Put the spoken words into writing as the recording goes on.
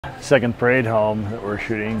Second parade home that we're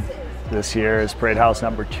shooting this year is parade house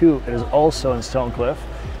number 2. It is also in Stonecliff,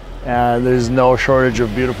 and there's no shortage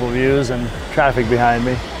of beautiful views and traffic behind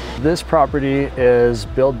me. This property is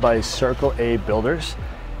built by Circle A Builders.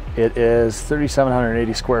 It is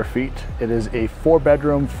 3,780 square feet. It is a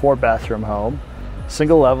 4-bedroom, 4-bathroom home,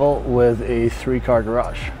 single level with a 3-car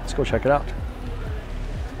garage. Let's go check it out.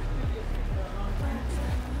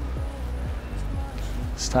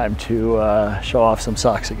 It's time to show off some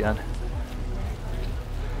socks again.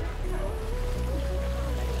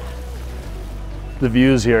 The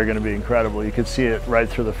views here are going to be incredible. You can see it right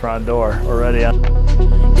through the front door already.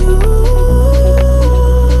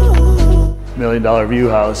 $1 million view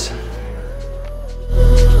house.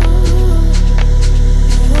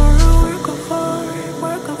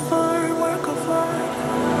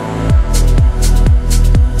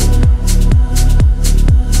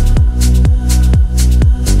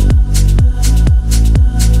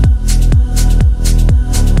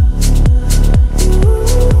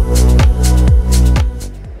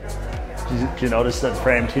 Did you notice that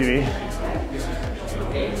frame TV?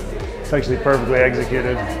 It's actually perfectly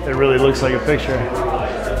executed. It really looks like a picture.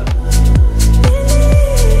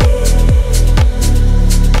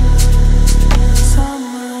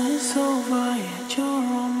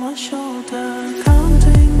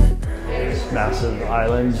 Massive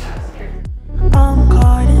island. I'm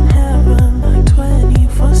caught in heaven like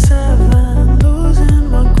 24/7,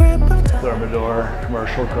 losing my grip of time. Thermidor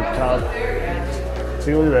commercial cooktop.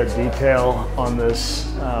 Take a look at that detail on this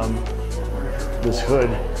this hood,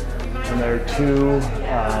 and there are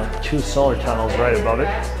two solar tunnels right above it,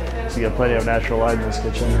 so you get plenty of natural light in this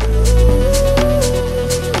kitchen.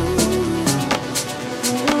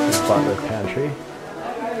 Spotlight pantry,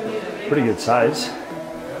 pretty good size.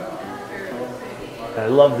 I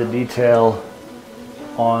love the detail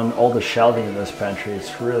on all the shelving in this pantry.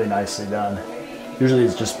 It's really nicely done. Usually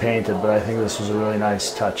it's just painted, but I think this was a really nice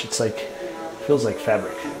touch. It's like, feels like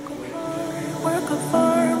fabric.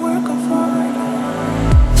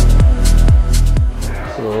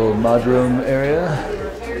 So a little mudroom area.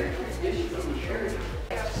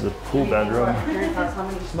 This is a pool bedroom.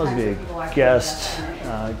 This must be a guest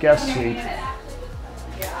suite.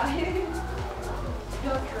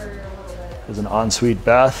 There's an ensuite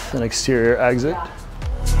bath, an exterior exit.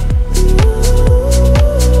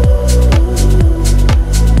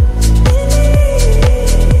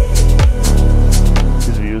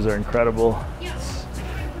 Are incredible. It's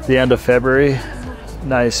the end of February,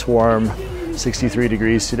 nice warm 63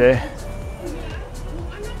 degrees today.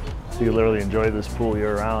 So you can literally enjoy this pool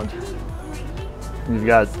year round. You've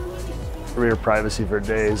got rear privacy for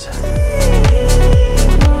days.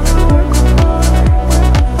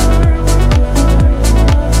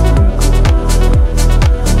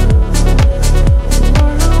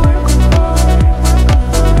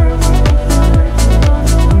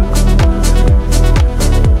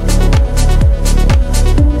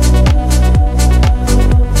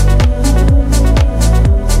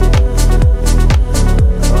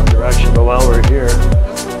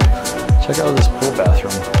 Check out this pool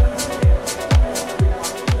bathroom.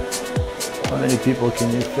 How many people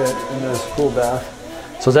can you fit in this pool bath?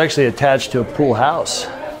 So it's actually attached to a pool house.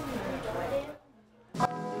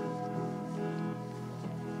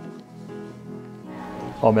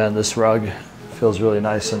 Oh man, this rug feels really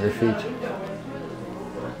nice on your feet.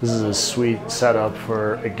 This is a sweet setup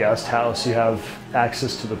for a guest house. You have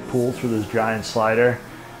access to the pool through this giant slider.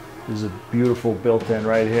 There's a beautiful built-in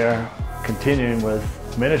right here. Continuing with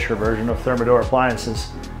miniature version of Thermidor appliances.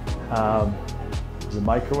 There's a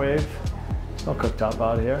microwave. There's no cooktop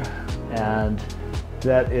out here. And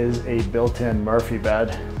that is a built-in Murphy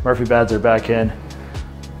bed. Murphy beds are back in.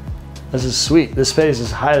 This is sweet. This space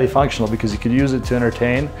is highly functional because you could use it to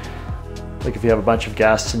entertain. Like if you have a bunch of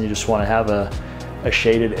guests and you just want to have a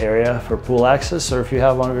shaded area for pool access, or if you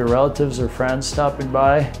have one of your relatives or friends stopping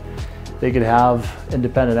by, they could have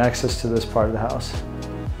independent access to this part of the house.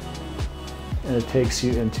 And it takes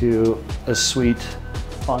you into a ensuite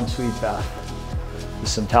bath with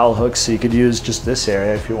some towel hooks, so you could use just this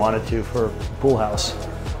area if you wanted to for a pool house.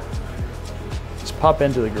 Let's pop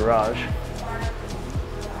into the garage.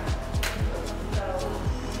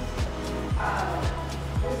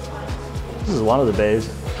 This is one of the bays.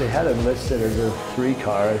 They had it listed as a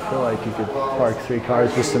 3-car. I feel like you could park 3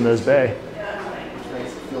 cars just in this bay.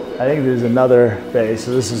 I think there's another bay,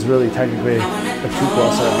 so this is really technically a 2+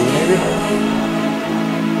 RV maybe.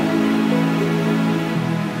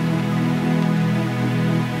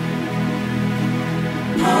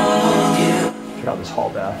 Check out this hall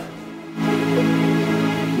bath.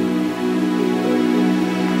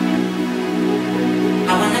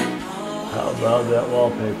 about that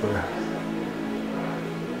wallpaper?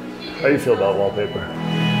 How do you feel about wallpaper?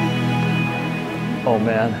 Oh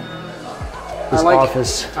man, this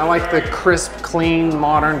office. I like the crisp, clean,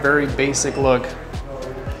 modern, very basic look.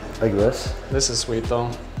 Like this? This is sweet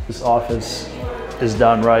though. This office is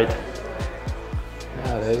done right.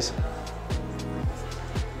 Yeah, it is.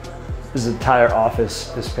 This entire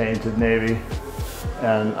office is painted navy,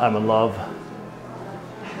 and I'm in love.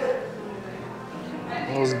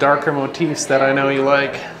 Those darker motifs that I know you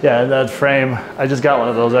like. Yeah, that frame, I just got one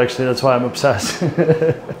of those actually, that's why I'm obsessed.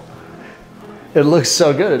 It looks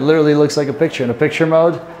so good, it literally looks like a picture. In a picture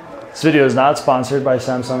mode, this video is not sponsored by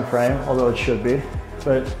Samsung Frame, although it should be.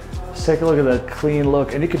 But just take a look at that clean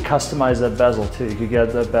look, and you could customize that bezel too. You could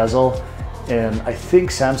get the bezel, and I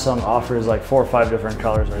think Samsung offers like 4 or 5 different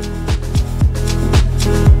colors right now.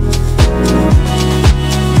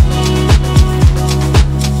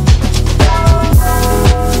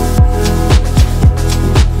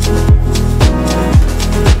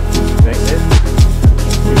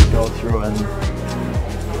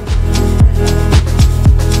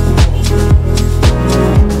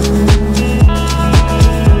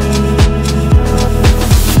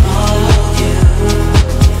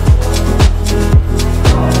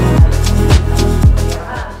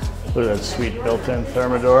 Look at that sweet built-in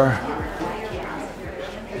Thermador.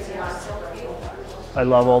 I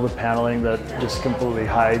love all the paneling that just completely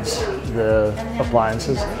hides the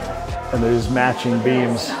appliances. And there's matching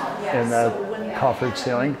beams in that coffered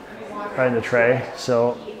ceiling, right in the tray.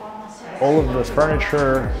 So all of the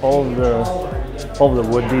furniture, all of the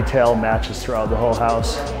wood detail matches throughout the whole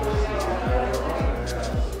house.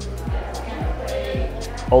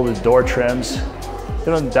 All the door trims,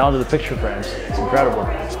 even down to the picture frames. It's incredible.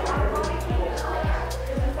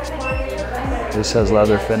 This has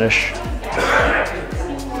leather finish.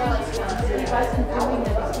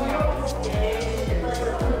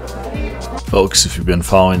 Folks, if you've been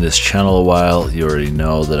following this channel a while, you already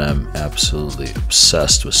know that I'm absolutely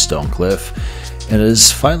obsessed with Stonecliff. And it is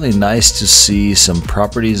finally nice to see some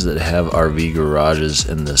properties that have RV garages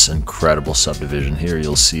in this incredible subdivision. Here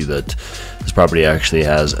you'll see that this property actually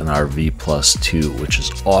has an RV plus 2, which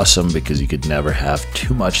is awesome because you could never have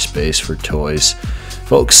too much space for toys.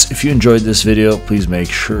 Folks, if you enjoyed this video, please make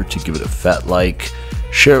sure to give it a fat like,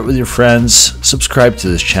 share it with your friends, subscribe to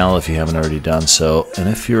this channel if you haven't already done so, and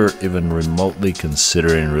if you're even remotely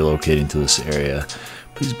considering relocating to this area,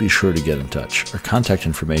 please be sure to get in touch. Our contact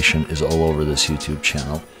information is all over this YouTube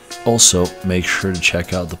channel. Also, make sure to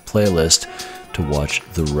check out the playlist to watch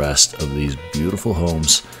the rest of these beautiful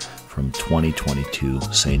homes from 2022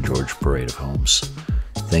 St. George Parade of Homes.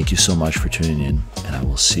 Thank you so much for tuning in, and I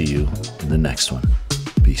will see you in the next one.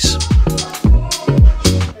 Peace.